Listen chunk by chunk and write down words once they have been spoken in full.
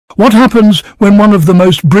What happens when one of the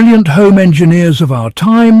most brilliant home engineers of our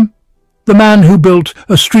time, the man who built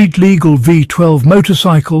a street-legal V12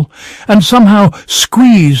 motorcycle and somehow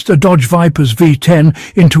squeezed a Dodge Viper's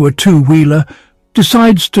V10 into a two-wheeler,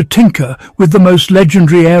 decides to tinker with the most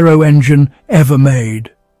legendary aero engine ever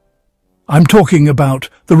made? I'm talking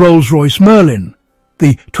about the Rolls-Royce Merlin,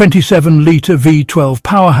 the 27-litre V12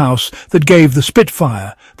 powerhouse that gave the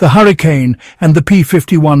Spitfire, the Hurricane and the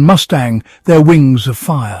P-51 Mustang their wings of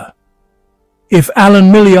fire. If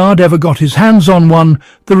Allen Millyard ever got his hands on one,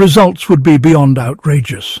 the results would be beyond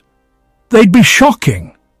outrageous. They'd be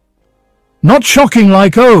shocking. Not shocking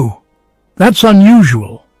like, oh, that's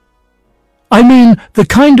unusual. I mean the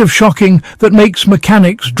kind of shocking that makes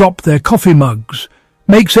mechanics drop their coffee mugs,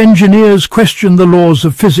 makes engineers question the laws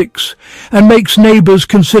of physics, and makes neighbours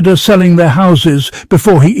consider selling their houses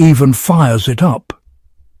before he even fires it up.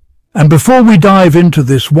 And before we dive into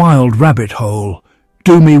this wild rabbit hole,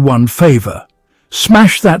 do me one favour.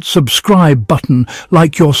 Smash that subscribe button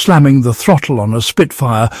like you're slamming the throttle on a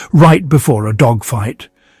Spitfire right before a dogfight.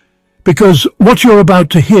 Because what you're about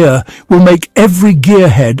to hear will make every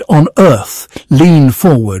gearhead on Earth lean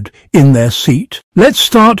forward in their seat. Let's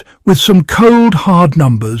start with some cold, hard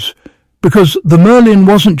numbers, because the Merlin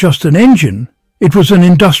wasn't just an engine, it was an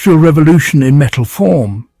industrial revolution in metal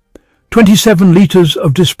form. 27 litres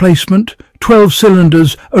of displacement, 12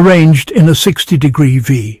 cylinders arranged in a 60-degree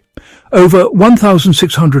V. Over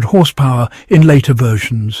 1,600 horsepower in later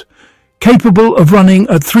versions, capable of running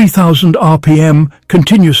at 3,000 RPM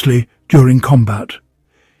continuously during combat.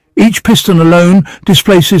 Each piston alone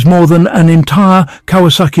displaces more than an entire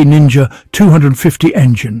Kawasaki Ninja 250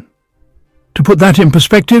 engine. To put that in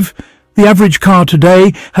perspective, the average car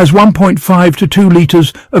today has 1.5 to 2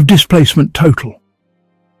 litres of displacement total.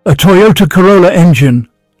 A Toyota Corolla engine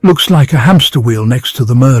looks like a hamster wheel next to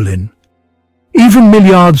the Merlin. Even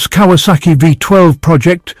Millyard's Kawasaki V12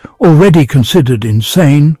 project, already considered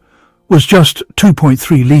insane, was just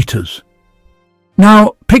 2.3 litres.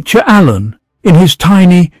 Now picture Allen in his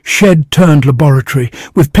tiny, shed-turned laboratory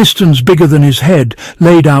with pistons bigger than his head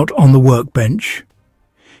laid out on the workbench.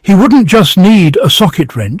 He wouldn't just need a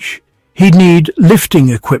socket wrench, he'd need lifting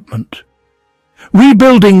equipment.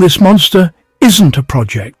 Rebuilding this monster isn't a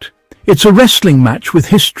project. It's a wrestling match with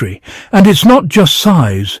history, and it's not just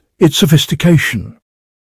size, it's sophistication.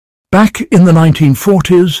 Back in the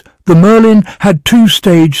 1940s, the Merlin had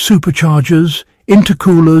two-stage superchargers,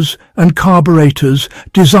 intercoolers and carburetors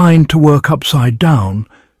designed to work upside down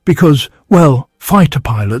because, well, fighter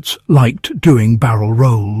pilots liked doing barrel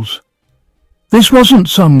rolls. This wasn't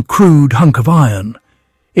some crude hunk of iron.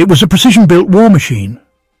 It was a precision-built war machine.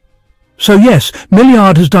 So yes,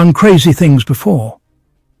 Millyard has done crazy things before.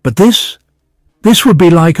 But this would be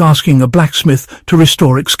like asking a blacksmith to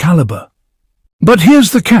restore Excalibur. But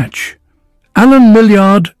here's the catch. Allen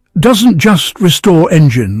Millyard doesn't just restore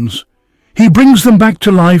engines. He brings them back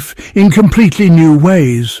to life in completely new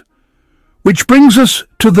ways. Which brings us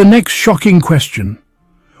to the next shocking question.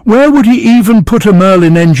 Where would he even put a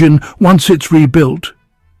Merlin engine once it's rebuilt?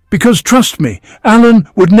 Because trust me, Allen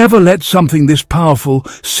would never let something this powerful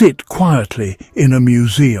sit quietly in a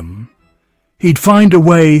museum. He'd find a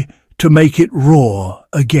way to make it roar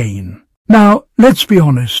again. Now, let's be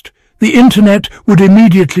honest. The internet would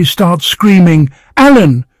immediately start screaming,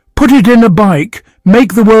 "Allen, put it in a bike,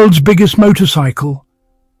 make the world's biggest motorcycle."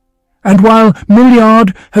 And while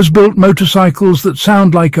Millyard has built motorcycles that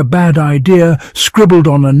sound like a bad idea scribbled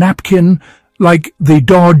on a napkin, like the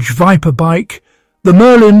Dodge Viper bike, the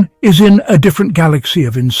Merlin is in a different galaxy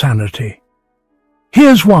of insanity.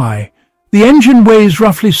 Here's why. The engine weighs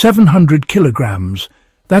roughly 700 kilograms.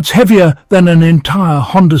 That's heavier than an entire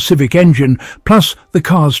Honda Civic engine, plus the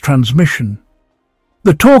car's transmission.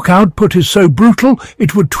 The torque output is so brutal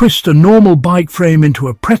it would twist a normal bike frame into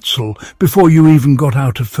a pretzel before you even got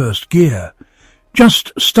out of first gear.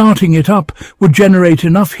 Just starting it up would generate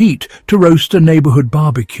enough heat to roast a neighborhood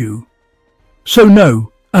barbecue. So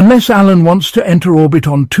no, unless Allen wants to enter orbit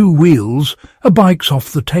on two wheels, a bike's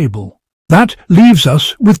off the table. That leaves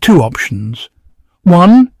us with two options.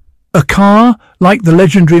 One, a car like the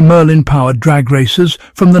legendary Merlin-powered drag racers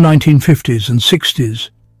from the 1950s and 60s.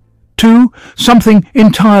 Two, something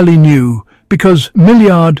entirely new, because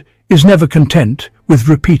Millyard is never content with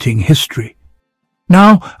repeating history.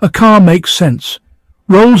 Now a car makes sense.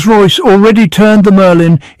 Rolls-Royce already turned the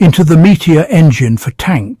Merlin into the Meteor engine for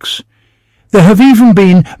tanks. There have even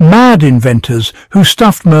been mad inventors who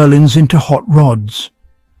stuffed Merlins into hot rods.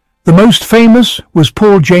 The most famous was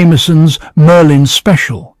Paul Jameson's Merlin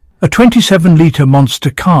Special, a 27-litre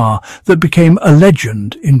monster car that became a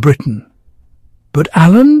legend in Britain. But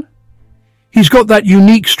Allen? He's got that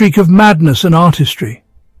unique streak of madness and artistry.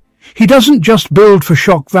 He doesn't just build for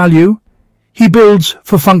shock value, he builds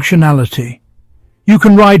for functionality. You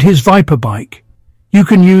can ride his Viper bike. You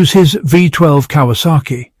can use his V12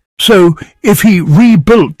 Kawasaki. So, if he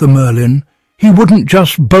rebuilt the Merlin, he wouldn't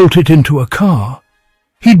just bolt it into a car.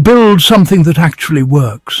 He'd build something that actually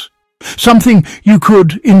works. Something you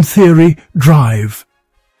could, in theory, drive.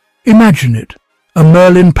 Imagine it. A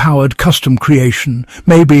Merlin-powered custom creation,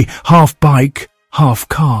 maybe half bike, half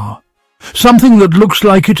car. Something that looks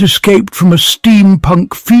like it escaped from a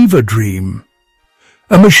steampunk fever dream.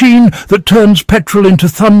 A machine that turns petrol into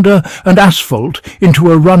thunder and asphalt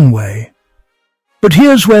into a runway. But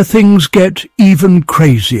here's where things get even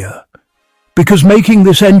crazier. Because making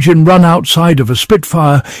this engine run outside of a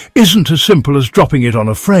Spitfire isn't as simple as dropping it on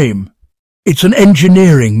a frame. It's an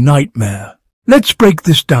engineering nightmare. Let's break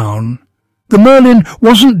this down. The Merlin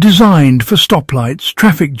wasn't designed for stoplights,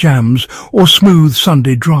 traffic jams, or smooth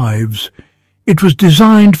Sunday drives. It was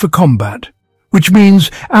designed for combat, which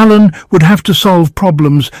means Allen would have to solve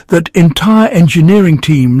problems that entire engineering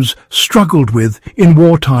teams struggled with in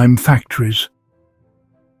wartime factories.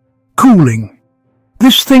 Cooling.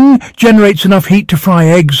 This thing generates enough heat to fry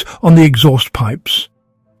eggs on the exhaust pipes.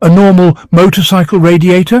 A normal motorcycle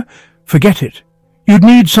radiator? Forget it. You'd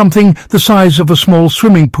need something the size of a small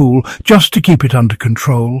swimming pool just to keep it under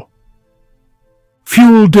control.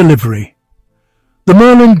 Fuel delivery. The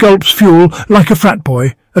Merlin gulps fuel like a frat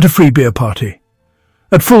boy at a free beer party.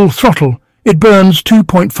 At full throttle, it burns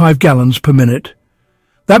 2.5 gallons per minute.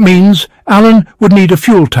 That means Allen would need a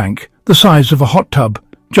fuel tank the size of a hot tub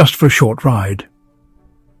just for a short ride.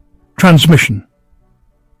 Transmission.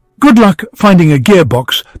 Good luck finding a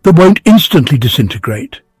gearbox that won't instantly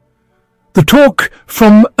disintegrate. The torque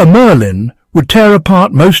from a Merlin would tear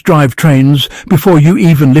apart most drivetrains before you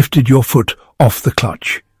even lifted your foot off the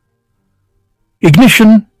clutch.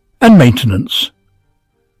 Ignition and maintenance.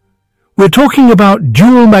 We're talking about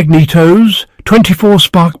dual magnetos, 24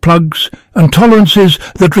 spark plugs, and tolerances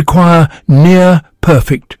that require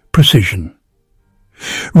near-perfect precision.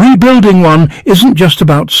 Rebuilding one isn't just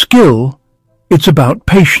about skill, it's about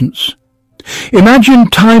patience. Imagine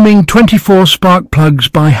timing 24 spark plugs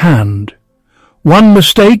by hand. One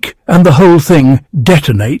mistake and the whole thing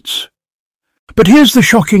detonates. But here's the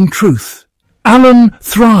shocking truth. Allen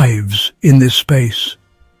thrives in this space.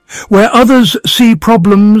 Where others see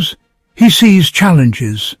problems, he sees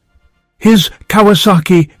challenges. His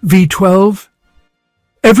Kawasaki V12?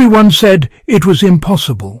 Everyone said it was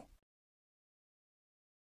impossible.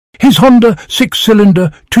 His Honda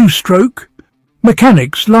six-cylinder two-stroke?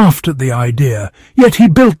 Mechanics laughed at the idea, yet he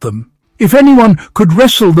built them. If anyone could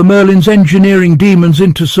wrestle the Merlin's engineering demons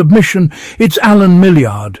into submission, it's Allen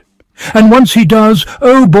Millyard. And once he does,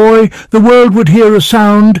 oh boy, the world would hear a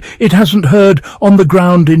sound it hasn't heard on the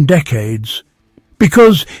ground in decades.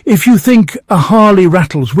 Because if you think a Harley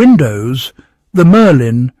rattles windows, the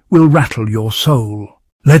Merlin will rattle your soul.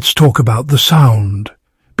 Let's talk about the sound.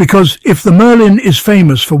 Because if the Merlin is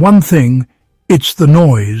famous for one thing, it's the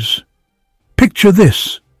noise. Picture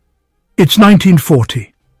this. It's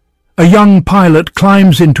 1940. A young pilot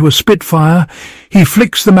climbs into a Spitfire, he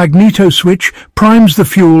flicks the magneto switch, primes the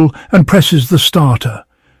fuel and presses the starter.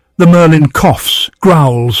 The Merlin coughs,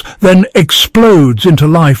 growls, then explodes into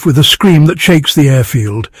life with a scream that shakes the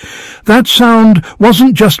airfield. That sound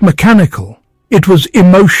wasn't just mechanical, it was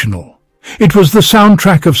emotional. It was the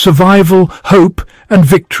soundtrack of survival, hope and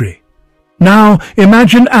victory. Now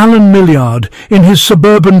imagine Allen Millyard in his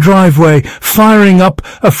suburban driveway firing up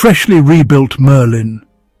a freshly rebuilt Merlin.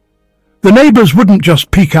 The neighbours wouldn't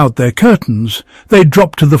just peek out their curtains, they'd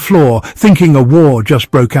drop to the floor, thinking a war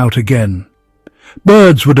just broke out again.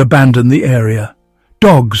 Birds would abandon the area.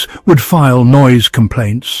 Dogs would file noise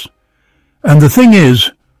complaints. And the thing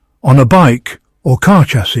is, on a bike or car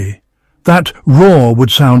chassis, that roar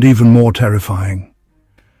would sound even more terrifying.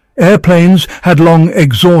 Airplanes had long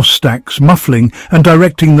exhaust stacks muffling and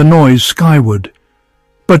directing the noise skyward.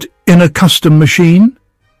 But in a custom machine?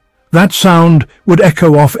 That sound would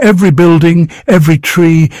echo off every building, every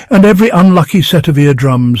tree, and every unlucky set of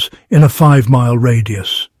eardrums in a 5-mile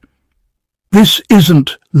radius. This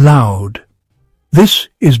isn't loud. This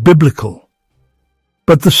is biblical.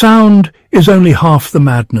 But the sound is only half the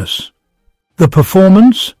madness. The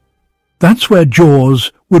performance? That's where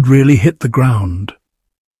Jaws would really hit the ground.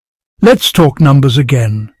 Let's talk numbers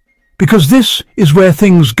again, because this is where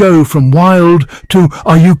things go from wild to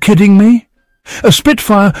 "are you kidding me?" A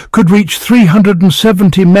Spitfire could reach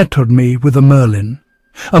 370 mpm with a Merlin.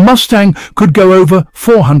 A Mustang could go over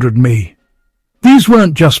 400 mpm. These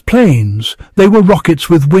weren't just planes, they were rockets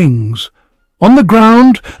with wings. On the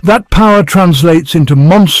ground, that power translates into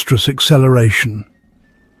monstrous acceleration.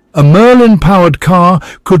 A Merlin-powered car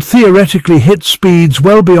could theoretically hit speeds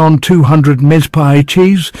well beyond 200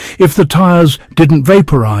 mph if the tires didn't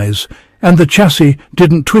vaporize and the chassis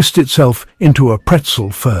didn't twist itself into a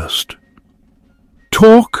pretzel first.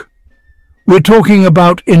 Torque? We're talking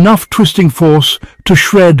about enough twisting force to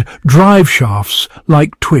shred drive shafts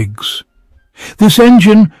like twigs. This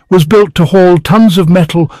engine was built to haul tons of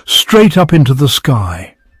metal straight up into the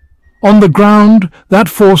sky. On the ground, that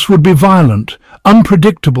force would be violent,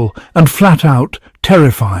 unpredictable, and flat-out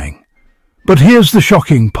terrifying. But here's the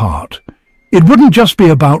shocking part. It wouldn't just be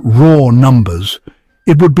about raw numbers.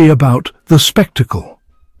 It would be about the spectacle.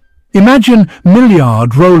 Imagine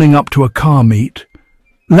Millyard rolling up to a car meet.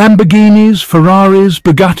 Lamborghinis, Ferraris,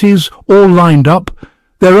 Bugattis, all lined up,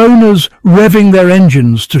 their owners revving their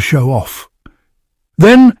engines to show off.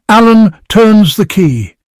 Then Allen turns the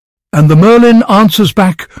key, and the Merlin answers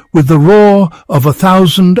back with the roar of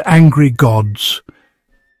 1,000 angry gods.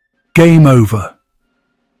 Game over.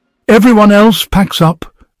 Everyone else packs up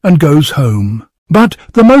and goes home. But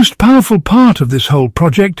the most powerful part of this whole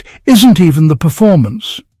project isn't even the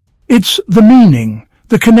performance. It's the meaning,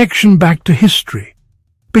 the connection back to history.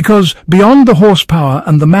 Because beyond the horsepower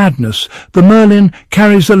and the madness, the Merlin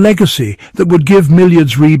carries a legacy that would give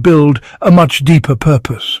Millyard's rebuild a much deeper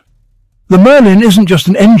purpose. The Merlin isn't just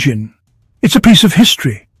an engine. It's a piece of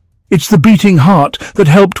history. It's the beating heart that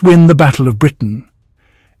helped win the Battle of Britain.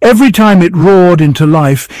 Every time it roared into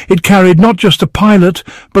life, it carried not just a pilot,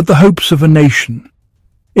 but the hopes of a nation.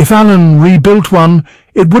 If Allen rebuilt one,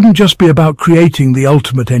 it wouldn't just be about creating the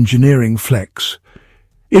ultimate engineering flex.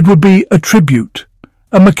 It would be a tribute,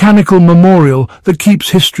 a mechanical memorial that keeps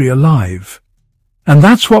history alive. And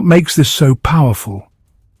that's what makes this so powerful.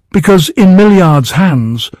 Because in Millyard's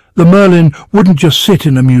hands, the Merlin wouldn't just sit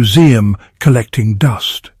in a museum collecting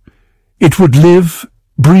dust. It would live,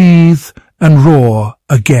 breathe, and roar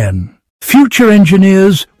again. Future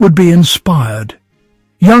engineers would be inspired.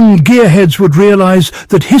 Young gearheads would realize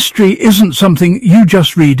that history isn't something you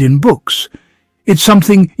just read in books. It's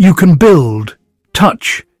something you can build,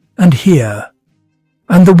 touch, and hear.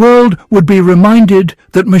 And the world would be reminded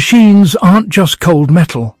that machines aren't just cold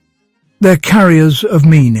metal. They're carriers of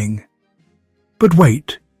meaning. But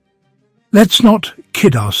wait. Let's not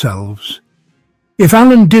kid ourselves. If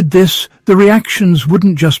Allen did this, the reactions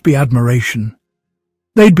wouldn't just be admiration.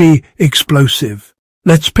 They'd be explosive.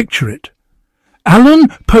 Let's picture it. Allen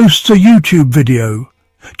posts a YouTube video.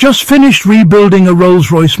 Just finished rebuilding a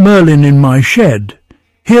Rolls-Royce Merlin in my shed.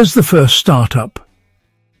 Here's the first startup.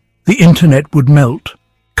 The internet would melt.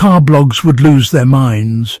 Car blogs would lose their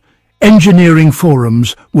minds. Engineering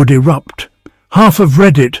forums would erupt. Half of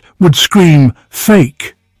Reddit would scream,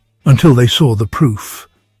 "Fake," until they saw the proof.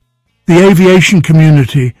 The aviation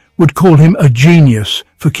community would call him a genius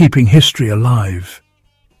for keeping history alive.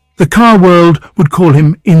 The car world would call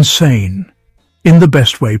him insane, in the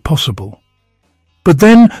best way possible. But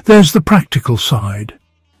then there's the practical side.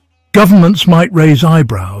 Governments might raise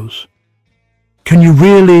eyebrows. Can you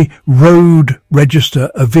really road register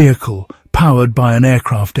a vehicle powered by an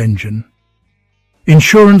aircraft engine?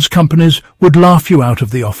 Insurance companies would laugh you out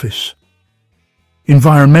of the office.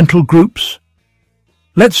 Environmental groups?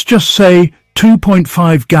 Let's just say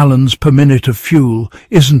 2.5 gallons per minute of fuel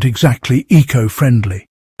isn't exactly eco-friendly.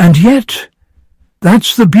 And yet,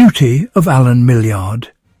 that's the beauty of Allen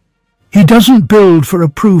Millyard. He doesn't build for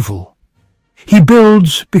approval. He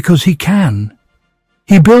builds because he can.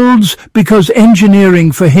 He builds because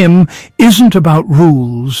engineering for him isn't about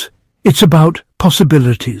rules, it's about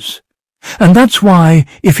possibilities. And that's why,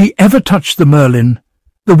 if he ever touched the Merlin,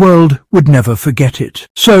 the world would never forget it.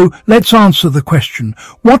 So let's answer the question,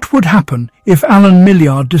 what would happen if Allen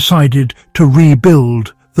Millyard decided to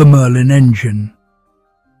rebuild the Merlin engine?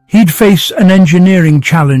 He'd face an engineering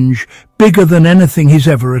challenge bigger than anything he's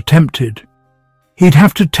ever attempted. He'd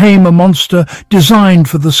have to tame a monster designed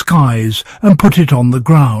for the skies and put it on the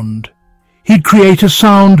ground. He'd create a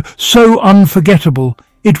sound so unforgettable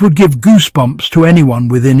it would give goosebumps to anyone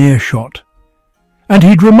within earshot. And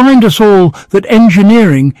he'd remind us all that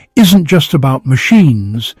engineering isn't just about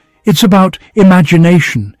machines, it's about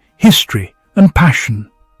imagination, history, and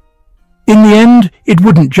passion. In the end, it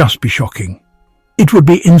wouldn't just be shocking. It would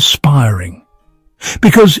be inspiring.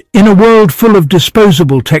 Because in a world full of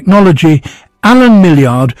disposable technology, Allen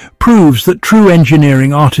Millyard proves that true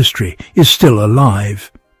engineering artistry is still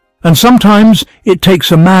alive. And sometimes it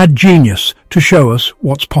takes a mad genius to show us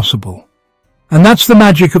what's possible. And that's the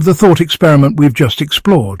magic of the thought experiment we've just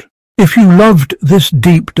explored. If you loved this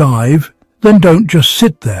deep dive, then don't just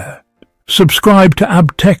sit there. subscribe to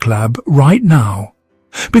Tech Lab right now.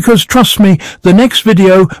 Because trust me, the next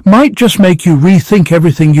video might just make you rethink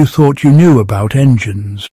everything you thought you knew about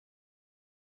engines.